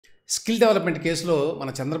Skill development కేసులో మన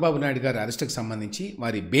చంద్రబాబు నాయుడు గారి అరెస్టుకు సంబంధించి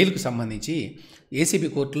వారి బెయిల్కు సంబంధించి ఏసీబీ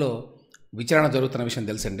కోర్టులో విచారణ జరుగుతున్న విషయం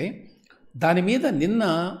తెలుసండి. దాని మీద నిన్న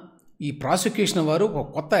ఈ ప్రాసిక్యూషన్ వారు ఒక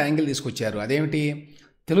కొత్త యాంగిల్ తీసుకొచ్చారు. అదేమిటి,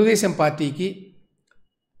 తెలుగుదేశం పార్టీకి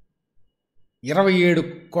 27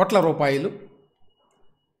 కోట్ల రూపాయలు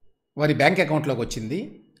వారి బ్యాంక్ అకౌంట్లోకి వచ్చింది.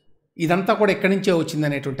 ఇదంతా కూడా ఎక్కడి నుంచే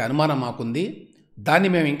వచ్చిందనేటువంటి అనుమానం మాకుంది. దాన్ని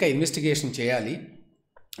మేము ఇంకా ఇన్వెస్టిగేషన్ చేయాలి.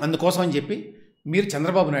 అందుకోసం అని చెప్పి మీరు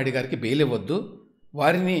చంద్రబాబు నాయుడు గారికి బెయిల్ ఇవ్వద్దు,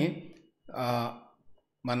 వారిని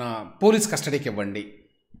మన పోలీస్ కస్టడీకి ఇవ్వండి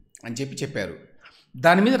అని చెప్పారు.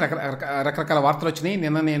 దాని మీద రకరకాల వార్తలు వచ్చినాయి.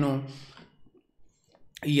 నిన్న నేను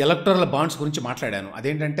ఈ ఎలక్టోరల్ బాండ్స్ గురించి మాట్లాడాను.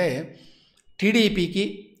 అదేంటంటే టీడీపీకి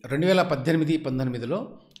 2018-19లో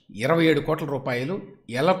 27 కోట్ల రూపాయలు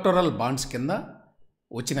ఎలక్టోరల్ బాండ్స్ కింద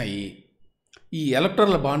వచ్చినాయి. ఈ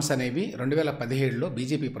ఎలక్టోరల్ బాండ్స్ అనేవి 2017లో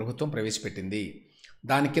బీజేపీ ప్రభుత్వం ప్రవేశపెట్టింది.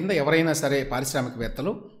 దాని కింద ఎవరైనా సరే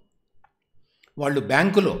పారిశ్రామికవేత్తలు వాళ్ళు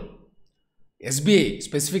బ్యాంకులో ఎస్బీఐ,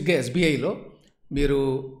 స్పెసిఫిక్గా ఎస్బీఐలో మీరు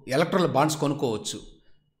ఎలక్టోరల్ బాండ్స్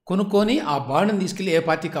కొనుక్కొని ఆ బాండ్ని తీసుకెళ్ళి ఏ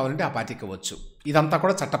పార్టీ కావాలంటే ఆ పార్టీకి ఇవ్వచ్చు. ఇదంతా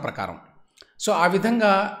కూడా చట్ట ప్రకారం. సో ఆ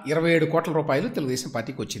విధంగా 27 కోట్ల రూపాయలు తెలుగుదేశం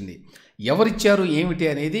పార్టీకి వచ్చింది. ఎవరిచ్చారు ఏమిటి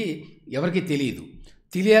అనేది ఎవరికీ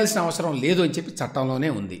తెలియాల్సిన అవసరం లేదు అని చెప్పి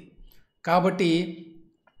చట్టంలోనే ఉంది. కాబట్టి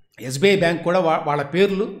ఎస్బీఐ బ్యాంక్ కూడా వాళ్ళ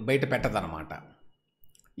పేర్లు బయట పెట్టదన్నమాట,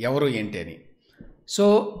 ఎవరు ఏంటి అని. సో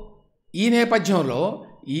ఈ నేపథ్యంలో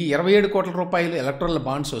ఈ 27 కోట్ల రూపాయలు ఎలక్టోరల్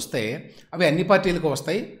బాండ్స్ వస్తే అవి అన్ని పార్టీలకు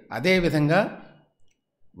వస్తాయి. అదేవిధంగా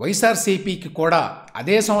వైఎస్ఆర్సీపీకి కూడా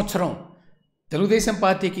అదే సంవత్సరం తెలుగుదేశం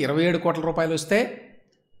పార్టీకి 27 కోట్ల రూపాయలు వస్తే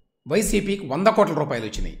వైసీపీకి 100 కోట్ల రూపాయలు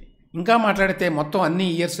వచ్చినాయి. ఇంకా మాట్లాడితే మొత్తం అన్ని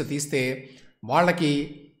ఇయర్స్ తీస్తే వాళ్ళకి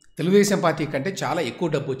తెలుగుదేశం పార్టీ కంటే చాలా ఎక్కువ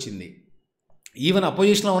డబ్బు వచ్చింది. ఈవెన్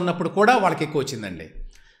అపోజిషన్లో ఉన్నప్పుడు కూడా వాళ్ళకి ఎక్కువ వచ్చిందండి.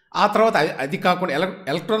 ఆ తర్వాత అది కాకుండా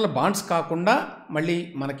ఎలక్టోరల్ బాండ్స్ కాకుండా మళ్ళీ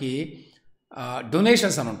మనకి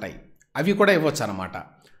డొనేషన్స్ అని ఉంటాయి, అవి కూడా ఇవ్వచ్చు అన్నమాట.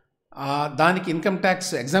 దానికి ఇన్కమ్ ట్యాక్స్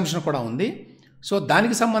ఎగ్జామ్షన్ కూడా ఉంది. సో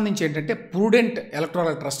దానికి సంబంధించి ఏంటంటే ప్రూడెంట్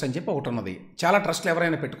ఎలక్టోరల్ ట్రస్ట్ అని చెప్పి ఒకటి ఉన్నది. చాలా ట్రస్ట్లు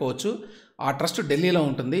ఎవరైనా పెట్టుకోవచ్చు. ఆ ట్రస్ట్ ఢిల్లీలో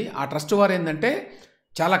ఉంటుంది. ఆ ట్రస్ట్ వారు ఏంటంటే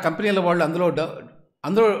చాలా కంపెనీల వాళ్ళు అందులో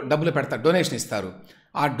డబ్బులు పెడతారు, డొనేషన్ ఇస్తారు.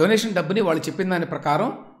 ఆ డొనేషన్ డబ్బుని వాళ్ళు చెప్పిన దాని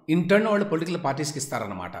ప్రకారం ఇంటర్న్ వాళ్ళు పొలిటికల్ పార్టీస్కి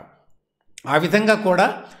ఇస్తారన్నమాట. ఆ విధంగా కూడా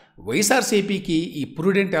వైఎస్ఆర్సీపీకి ఈ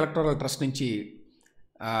ప్రూడెంట్ ఎలక్టోరల్ ట్రస్ట్ నుంచి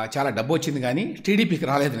చాలా డబ్బు వచ్చింది, కానీ టీడీపీకి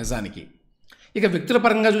రాలేదు నిజానికి. ఇక వ్యక్తుల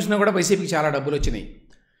పరంగా చూసినా కూడా వైసీపీకి చాలా డబ్బులు వచ్చినాయి.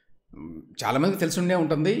 చాలామందికి తెలిసి ఉండే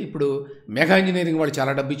ఉంటుంది. ఇప్పుడు మెగా ఇంజనీరింగ్ వాళ్ళు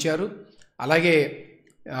చాలా డబ్బు ఇచ్చారు. అలాగే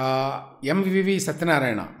ఎంవివి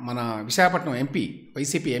సత్యనారాయణ మన విశాఖపట్నం ఎంపీ,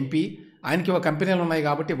 వైసీపీ ఎంపీ, ఆయనకి ఒక కంపెనీలు ఉన్నాయి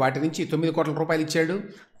కాబట్టి వాటి నుంచి 9 కోట్ల రూపాయలు ఇచ్చాడు.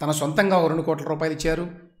 తన సొంతంగా 2 కోట్ల రూపాయలు ఇచ్చారు.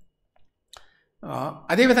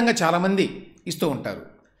 అదేవిధంగా చాలామంది ఇస్తూ ఉంటారు.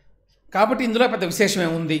 కాబట్టి ఇందులో పెద్ద విశేషం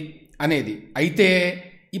ఏముంది అనేది. అయితే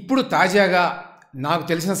ఇప్పుడు తాజాగా నాకు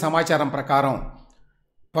తెలిసిన సమాచారం ప్రకారం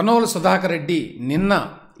పొన్నవల సుధాకర్ రెడ్డి నిన్న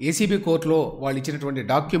ఏసీబీ కోర్టులో వాళ్ళు ఇచ్చినటువంటి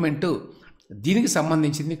డాక్యుమెంటు దీనికి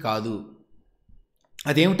సంబంధించింది కాదు.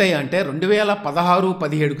 అదేమిటాయి అంటే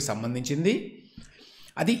 2016-17కు సంబంధించింది.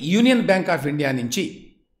 అది యూనియన్ బ్యాంక్ ఆఫ్ ఇండియా నుంచి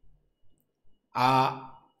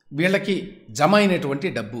వీళ్ళకి జమ అయినటువంటి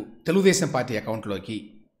డబ్బు తెలుగుదేశం పార్టీ అకౌంట్లోకి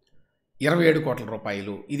 27 కోట్ల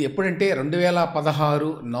రూపాయలు. ఇది ఎప్పుడంటే 2016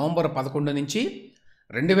 నవంబర్ 11 నుంచి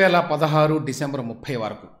 2016 డిసెంబర్ 30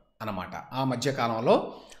 వరకు అన్నమాట. ఆ మధ్యకాలంలో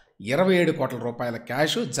 27 కోట్ల రూపాయల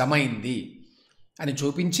క్యాష్ జమ అయింది అని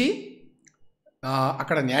చూపించి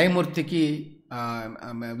అక్కడ న్యాయమూర్తికి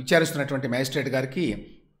విచారిస్తున్నటువంటి మ్యాజిస్ట్రేట్ గారికి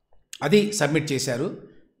అది సబ్మిట్ చేశారు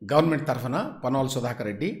గవర్నమెంట్ తరఫున పొన్నవల సుధాకర్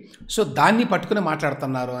రెడ్డి. సో దాన్ని పట్టుకుని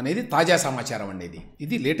మాట్లాడుతున్నారు అనేది తాజా సమాచారం అండి.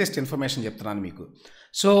 ఇది లేటెస్ట్ ఇన్ఫర్మేషన్ చెప్తున్నాను మీకు.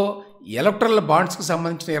 సో ఎలక్టరల్ బాండ్స్కి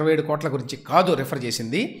సంబంధించిన 27 కోట్ల గురించి కాదు రిఫర్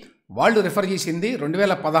చేసింది. వాళ్ళు రిఫర్ చేసింది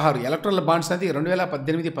 2016 ఎలక్టరల్ బాండ్స్ అది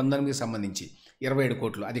 2018-19కి సంబంధించి 27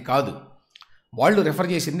 కోట్లు, అది కాదు. వాళ్ళు రిఫర్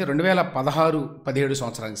చేసింది 2016-17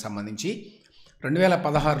 సంవత్సరానికి సంబంధించి.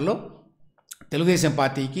 2016లో తెలుగుదేశం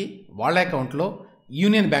పార్టీకి వాళ్ళ అకౌంట్లో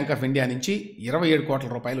యూనియన్ బ్యాంక్ ఆఫ్ ఇండియా నుంచి 27 కోట్ల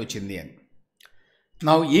రూపాయలు వచ్చింది అని.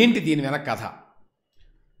 ఏంటి దీని వెనక కథ?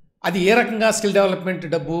 అది ఏ రకంగా స్కిల్ డెవలప్మెంట్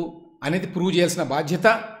డబ్బు అనేది ప్రూవ్ చేయాల్సిన బాధ్యత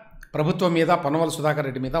ప్రభుత్వం మీద, పొన్నవల సుధాకర్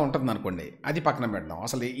రెడ్డి మీద ఉంటుందనుకోండి. అది పక్కన పెడదాం.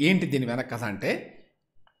 అసలు ఏంటి దీని వెనక కథ అంటే,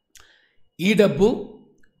 ఈ డబ్బు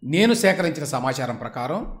నేను సేకరించిన సమాచారం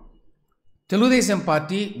ప్రకారం తెలుగుదేశం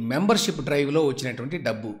పార్టీ మెంబర్షిప్ డ్రైవ్లో వచ్చినటువంటి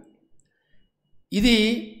డబ్బు. ఇది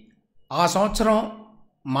ఆ సంవత్సరం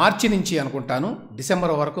మార్చి నుంచి అనుకుంటాను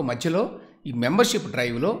డిసెంబర్ వరకు మధ్యలో ఈ మెంబర్షిప్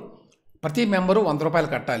డ్రైవ్లో ప్రతి మెంబరు 100 రూపాయలు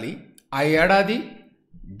కట్టాలి. ఆ ఏడాది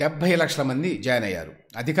 70 లక్షల మంది జాయిన్ అయ్యారు.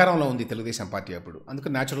 అధికారంలో ఉంది తెలుగుదేశం పార్టీ అప్పుడు, అందుకు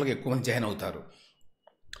న్యాచురల్గా ఎక్కువ మంది జాయిన్ అవుతారు.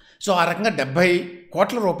 సో ఆ రకంగా 70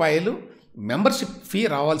 కోట్ల రూపాయలు మెంబర్షిప్ ఫీ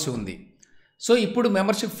రావాల్సి ఉంది. సో ఇప్పుడు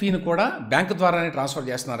మెంబర్షిప్ ఫీని కూడా బ్యాంకు ద్వారానే ట్రాన్స్ఫర్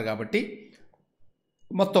చేస్తున్నారు కాబట్టి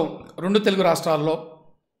మొత్తం 2 తెలుగు రాష్ట్రాల్లో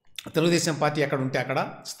తెలుగుదేశం పార్టీ ఎక్కడ ఉంటే అక్కడ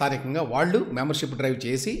స్థానికంగా వాళ్ళు మెంబర్షిప్ డ్రైవ్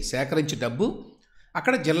చేసి సేకరించి డబ్బు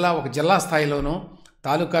అక్కడ ఒక జిల్లా స్థాయిలోనూ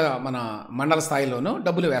తాలూకా మన మండల స్థాయిలోనూ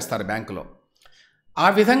డబ్బులు వేస్తారు బ్యాంకులో. ఆ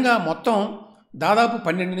విధంగా మొత్తం దాదాపు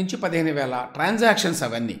 12 నుంచి 15 వేల ట్రాన్సాక్షన్స్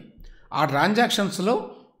అవన్నీ. ఆ ట్రాన్సాక్షన్స్లో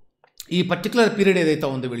ఈ పర్టికులర్ పీరియడ్ ఏదైతే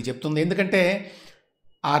ఉందో వీళ్ళు చెప్తుంది. ఎందుకంటే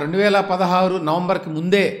ఆ 2016 నవంబర్కి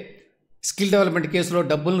ముందే స్కిల్ డెవలప్మెంట్ కేసులో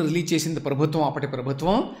డబ్బులను రిలీజ్ చేసింది ప్రభుత్వం, అప్పటి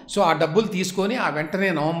ప్రభుత్వం. సో ఆ డబ్బులు తీసుకొని ఆ వెంటనే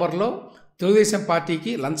నవంబర్లో తెలుగుదేశం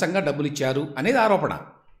పార్టీకి లంచంగా డబ్బులు ఇచ్చారు అనేది ఆరోపణ.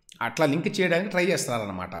 అట్లా లింక్ చేయడానికి ట్రై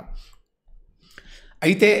చేస్తున్నారన్నమాట.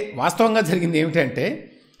 అయితే వాస్తవంగా జరిగింది ఏమిటంటే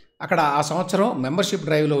అక్కడ ఆ సంవత్సరం మెంబర్షిప్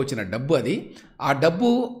డ్రైవ్లో వచ్చిన డబ్బు అది. ఆ డబ్బు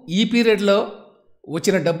ఈ పీరియడ్లో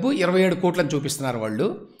వచ్చిన డబ్బు 27 కోట్లని చూపిస్తున్నారు వాళ్ళు.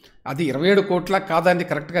 అది 27 కోట్ల కాదని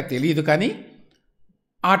కరెక్ట్గా తెలియదు, కానీ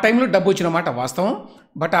ఆ టైంలో డబ్బు వచ్చిన మాట వాస్తవం.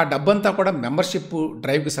 బట్ ఆ డబ్బంతా కూడా మెంబర్షిప్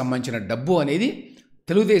డ్రైవ్కి సంబంధించిన డబ్బు అనేది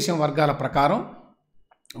తెలుగుదేశం వర్గాల ప్రకారం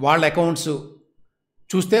వాళ్ళ అకౌంట్స్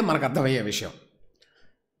చూస్తే మనకు అర్థమయ్యే విషయం.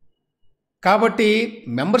 కాబట్టి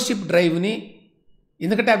మెంబర్షిప్ డ్రైవ్ని,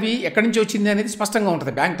 ఎందుకంటే అవి ఎక్కడి నుంచి వచ్చింది అనేది స్పష్టంగా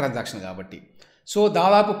ఉంటుంది బ్యాంక్ ట్రాన్సాక్షన్ కాబట్టి. సో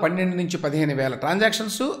దాదాపు 12 నుంచి 15 వేల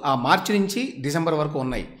ట్రాన్సాక్షన్స్ ఆ మార్చి నుంచి డిసెంబర్ వరకు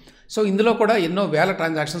ఉన్నాయి. సో ఇందులో కూడా ఎన్నో వేల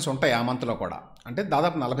ట్రాన్సాక్షన్స్ ఉంటాయి ఆ మంత్లో కూడా. అంటే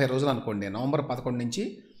దాదాపు 40 రోజులు అనుకోండి. నవంబర్ 11 నుంచి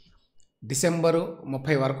డిసెంబరు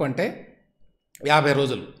 30 వరకు అంటే 50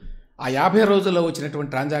 రోజులు. ఆ 50 రోజుల్లో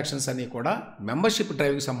వచ్చినటువంటి ట్రాన్సాక్షన్స్ అన్నీ కూడా మెంబర్షిప్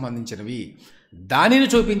డ్రైవ్కి సంబంధించినవి. దానిని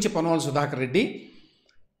చూపించి పొన్నవాళ్ళ సుధాకర్ రెడ్డి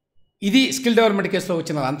ఇది స్కిల్ డెవలప్మెంట్ కేసులో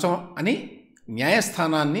వచ్చిన లంచం అని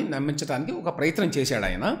న్యాయస్థానాన్ని నమ్మించడానికి ఒక ప్రయత్నం చేశాడు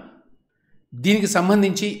ఆయన. దీనికి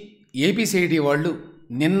సంబంధించి ఏపీ CID వాళ్ళు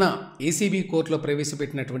నిన్న ఏసీబీ కోర్టులో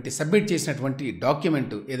ప్రవేశపెట్టినటువంటి సబ్మిట్ చేసినటువంటి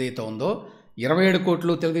డాక్యుమెంట్ ఏదైతే ఉందో 27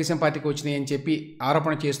 కోట్లు తెలుగుదేశం పార్టీకి వచ్చినాయి అని చెప్పి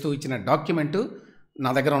ఆరోపణ చేస్తూ ఇచ్చిన డాక్యుమెంటు నా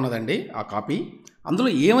దగ్గర ఉన్నదండి, ఆ కాపీ. అందులో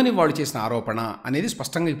ఏమని వాళ్ళు చేసిన ఆరోపణ అనేది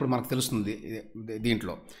స్పష్టంగా ఇప్పుడు మనకు తెలుస్తుంది.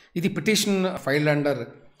 దీంట్లో ఇది పిటిషన్ ఫైల్డ్ అండర్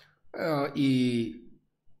ఈ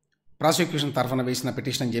ప్రాసిక్యూషన్ తరఫున వేసిన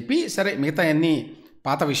పిటిషన్ అని చెప్పి, సరే మిగతా అన్ని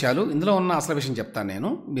పాత విషయాలు, ఇందులో ఉన్న అసలు విషయం చెప్తాను నేను.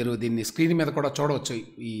 మీరు దీన్ని స్క్రీన్ మీద కూడా చూడవచ్చు.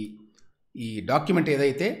 ఈ డాక్యుమెంట్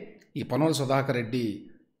ఏదైతే ఈ పొన్నవాళ్ళ సుధాకర్ రెడ్డి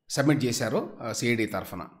సబ్మిట్ చేశారో CID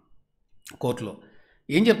తరఫున కోర్టులో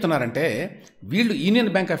ఏం చెప్తున్నారంటే, వీళ్ళు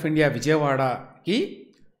యూనియన్ బ్యాంక్ ఆఫ్ ఇండియా విజయవాడకి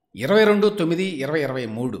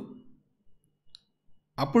 22/9/2023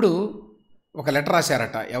 అప్పుడు ఒక లెటర్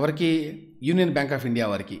రాశారట. ఎవరికి? యూనియన్ బ్యాంక్ ఆఫ్ ఇండియా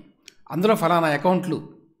వారికి. అందులో ఫలానా అకౌంట్లు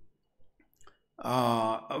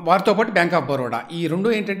వారితో పాటు బ్యాంక్ ఆఫ్ బరోడా, ఈ రెండు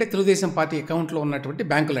ఏంటంటే తెలుగుదేశం పార్టీ అకౌంట్లో ఉన్నటువంటి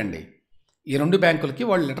బ్యాంకులండి. ఈ 2 బ్యాంకులకి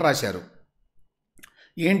వాళ్ళు లెటర్ రాశారు.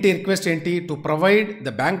 ఏంటి రిక్వెస్ట్ ఏంటి? To provide the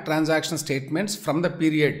bank transaction statements from the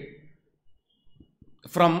period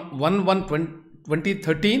from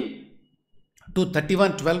 1/1/2013 to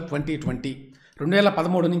 31/12/2020,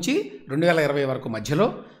 2013 నుంచి 2020 వరకు మధ్యలో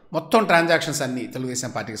మొత్తం ట్రాన్సాక్షన్స్ అన్నీ తెలుగుదేశం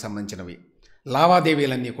పార్టీకి సంబంధించినవి,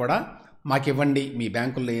 లావాదేవీలన్నీ కూడా మాకు ఇవ్వండి, మీ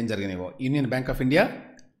బ్యాంకుల్లో ఏం జరిగినాయో. Union bank of India,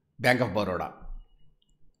 bank of Baroda.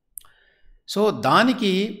 So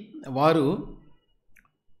దానికి వారు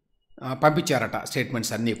పంపించారట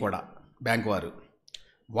స్టేట్మెంట్స్ అన్నీ కూడా బ్యాంకు వారు.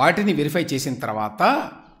 వాటిని వెరిఫై చేసిన తర్వాత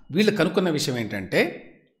వీళ్ళు కనుక్కున్న విషయం ఏంటంటే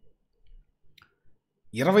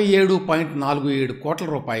 27.47 కోట్ల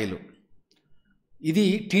రూపాయలు ఇది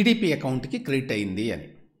టీడీపీ అకౌంట్కి క్రెడిట్ అయింది అని.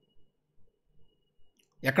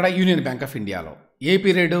 ఎక్కడ? యూనియన్ బ్యాంక్ ఆఫ్ ఇండియాలో. A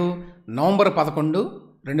period? నవంబర్ 11,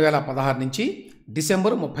 2016 నుంచి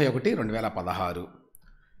డిసెంబర్ 31, 2016.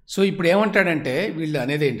 సో ఇప్పుడు ఏమంటాడంటే వీళ్ళు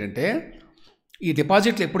అనేది ఏంటంటే, ఈ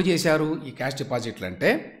డిపాజిట్లు ఎప్పుడు చేశారు? ఈ క్యాష్ డిపాజిట్లు అంటే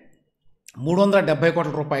 370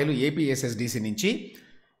 కోట్ల రూపాయలు ఏపీఎస్ఎస్డిసి నుంచి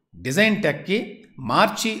డిజైన్ టెక్కి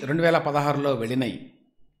మార్చి 2016లో వెళ్ళినాయి.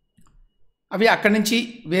 అవి అక్కడి నుంచి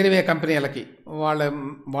వేరే వేరే కంపెనీలకి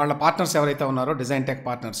వాళ్ళ పార్ట్నర్స్ ఎవరైతే ఉన్నారో డిజైన్ టెక్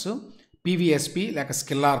పార్ట్నర్స్, పీవీఎస్పీ లేక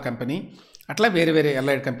స్కిల్లార్ కంపెనీ, అట్లా వేరే వేరే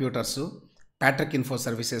allied computers, Patrick info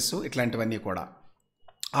services, ఇట్లాంటివన్నీ కూడా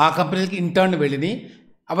ఆ కంపెనీలకి ఇంటర్న్ వెళ్ళినాయి.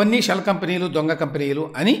 అవన్నీ షెల్ కంపెనీలు, దొంగ కంపెనీలు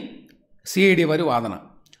అని CID వారి వాదన.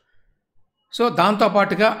 సో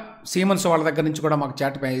దాంతోపాటుగా సీమన్స్ వాళ్ళ దగ్గర నుంచి కూడా మాకు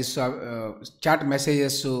చాట్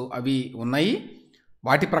మెసేజెస్ అవి ఉన్నాయి.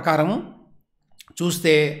 వాటి ప్రకారము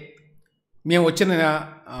చూస్తే మేము వచ్చిన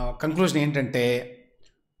కంక్లూజన్ ఏంటంటే,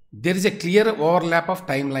 there is a clear overlap of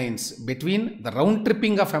timelines between the round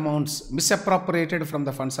tripping of amounts misappropriated from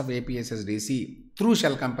the funds of APSSDC through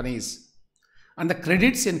shell companies and the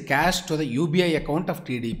credits in cash to the UBI account of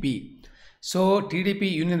TDP. So TDP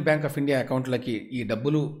union bank of India అకౌంట్లకి ఈ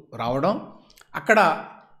డబ్బులు రావడం, అక్కడ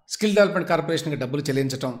skill development కార్పొరేషన్కి డబ్బులు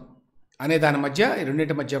చెల్లించడం అనే దాని మధ్య ఈ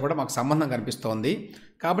రెండింటి మధ్య కూడా మాకు సంబంధం కనిపిస్తోంది.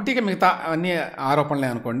 కాబట్టి ఇక మిగతా అన్ని ఆరోపణలే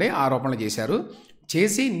అనుకోండి, ఆరోపణలు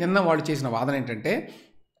చేసి నిన్న వాళ్ళు చేసిన వాదన ఏంటంటే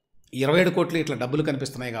 27 కోట్లు ఇట్లా డబ్బులు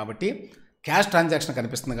కనిపిస్తున్నాయి కాబట్టి, క్యాష్ ట్రాన్సాక్షన్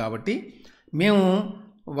కనిపిస్తుంది కాబట్టి మేము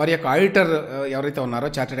వారి యొక్క ఆడిటర్ ఎవరైతే ఉన్నారో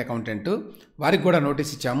చార్టెడ్ అకౌంటెంట్ వారికి కూడా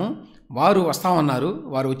నోటీస్ ఇచ్చాము. వారు వస్తామన్నారు.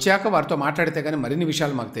 వారు వచ్చాక వారితో మాట్లాడితే కానీ మరిన్ని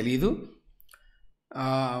విషయాలు మాకు తెలియదు.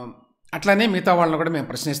 అట్లానే మిగతా వాళ్ళని కూడా మేము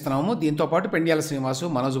ప్రశ్నిస్తున్నాము. దీంతోపాటు పెండ్యాల శ్రీనివాసు,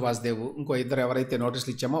 మనోజ్ వాసుదేవ్ ఇంకో ఇద్దరు ఎవరైతే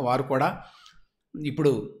నోటీసులు ఇచ్చామో వారు కూడా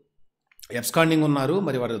ఇప్పుడు ఎబ్స్కాండింగ్ ఉన్నారు.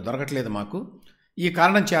 మరి వారు దొరకట్లేదు మాకు. ఈ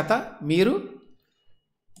కారణం చేత మీరు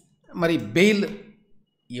మరి బెయిల్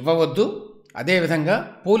ఇవ్వవద్దు, అదేవిధంగా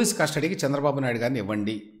పోలీస్ కస్టడీకి చంద్రబాబు నాయుడు గారిని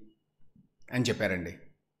ఇవ్వండి అని చెప్పారండి.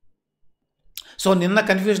 సో నిన్న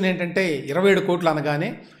కన్ఫ్యూజన్ ఏంటంటే 27 కోట్లు అనగానే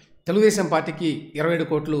తెలుగుదేశం పార్టీకి 27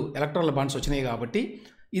 కోట్లు ఎలక్టరల్ బాండ్స్ వచ్చినాయి కాబట్టి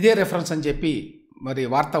ఇదే రెఫరెన్స్ అని చెప్పి మరి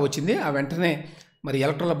వార్త వచ్చింది. ఆ వెంటనే మరి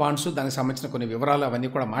ఎలక్టరల్ బాండ్స్ దానికి సంబంధించిన కొన్ని వివరాలు అవన్నీ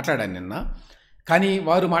కూడా మాట్లాడాను నిన్న. కానీ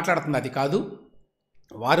వారు మాట్లాడుతుంది అది కాదు.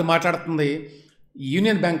 వారు మాట్లాడుతుంది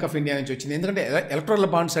యూనియన్ బ్యాంక్ ఆఫ్ ఇండియా నుంచి వచ్చింది. ఎందుకంటే ఎలక్టరల్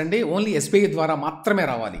బాండ్స్ అండి ఓన్లీ ఎస్బీఐ ద్వారా మాత్రమే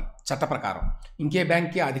రావాలి చట్ట ప్రకారం, ఇంకే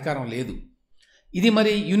బ్యాంక్కి అధికారం లేదు. ఇది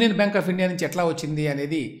మరి యూనియన్ బ్యాంక్ ఆఫ్ ఇండియా నుంచి ఎట్లా వచ్చింది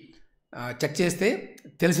అనేది చెక్ చేస్తే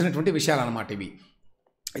తెలిసినటువంటి విషయాలు అన్నమాట ఇవి.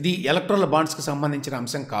 ఇది ఎలక్టరల్ బాండ్స్కి సంబంధించిన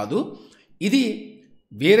అంశం కాదు, ఇది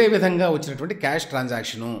వేరే విధంగా వచ్చినటువంటి క్యాష్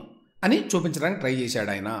ట్రాన్సాక్షను అని చూపించడానికి ట్రై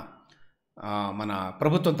చేశాడు ఆయన, మన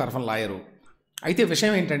ప్రభుత్వం తరఫున లాయరు. అయితే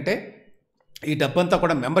విషయం ఏంటంటే ఈ డబ్బంతా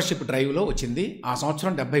కూడా మెంబర్షిప్ డ్రైవ్లో వచ్చింది. ఆ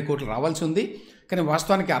సంవత్సరం 70 కోట్లు రావాల్సి ఉంది, కానీ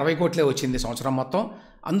వాస్తవానికి 60 కోట్లే వచ్చింది సంవత్సరం మొత్తం.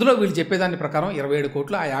 అందులో వీళ్ళు చెప్పేదాని ప్రకారం 27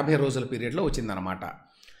 కోట్లు ఆ 50 రోజుల పీరియడ్లో వచ్చిందనమాట.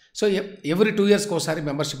 సో ఎవ్రీ 2 ఇయర్స్కి ఒకసారి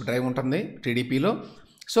మెంబర్షిప్ డ్రైవ్ ఉంటుంది టీడీపీలో.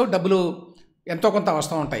 సో డబ్బులు ఎంతో కొంత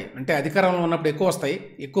వస్తూ ఉంటాయి. అంటే అధికారంలో ఉన్నప్పుడు ఎక్కువ వస్తాయి,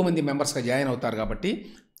 ఎక్కువ మంది మెంబర్స్గా జాయిన్ అవుతారు కాబట్టి.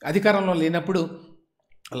 అధికారంలో లేనప్పుడు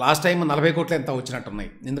లాస్ట్ టైం 40 కోట్లు ఎంత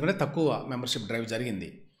వచ్చినట్టున్నాయి, ఎందుకంటే తక్కువ మెంబర్షిప్ డ్రైవ్ జరిగింది.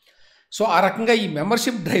 సో ఆ రకంగా ఈ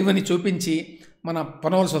మెంబర్షిప్ డ్రైవ్ అని చూపించి మన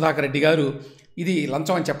పొన్నవోలు సుధాకర్ రెడ్డి గారు ఇది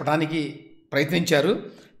లంచం అని చెప్పడానికి ప్రయత్నించారు.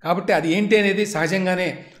 కాబట్టి అది ఏంటి అనేది సహజంగానే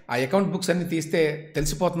ఆ అకౌంట్ బుక్స్ అన్ని తీస్తే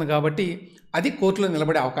తెలిసిపోతుంది. కాబట్టి అది కోర్టులో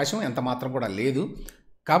నిలబడే అవకాశం ఎంత మాత్రం కూడా లేదు.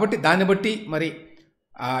 కాబట్టి దాన్ని బట్టి మరి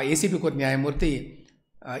ఏసీపీ కోర్టు న్యాయమూర్తి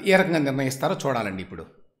ఏ రకంగా నిర్ణయిస్తారో చూడాలండి ఇప్పుడు.